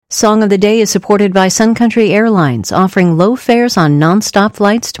Song of the Day is supported by Sun Country Airlines, offering low fares on nonstop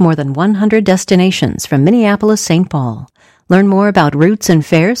flights to more than 100 destinations from Minneapolis-St. Paul. Learn more about routes and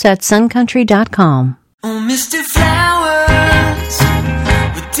fares at suncountry.com. Oh, Mr. Flowers,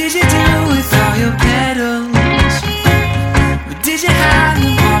 what did you do?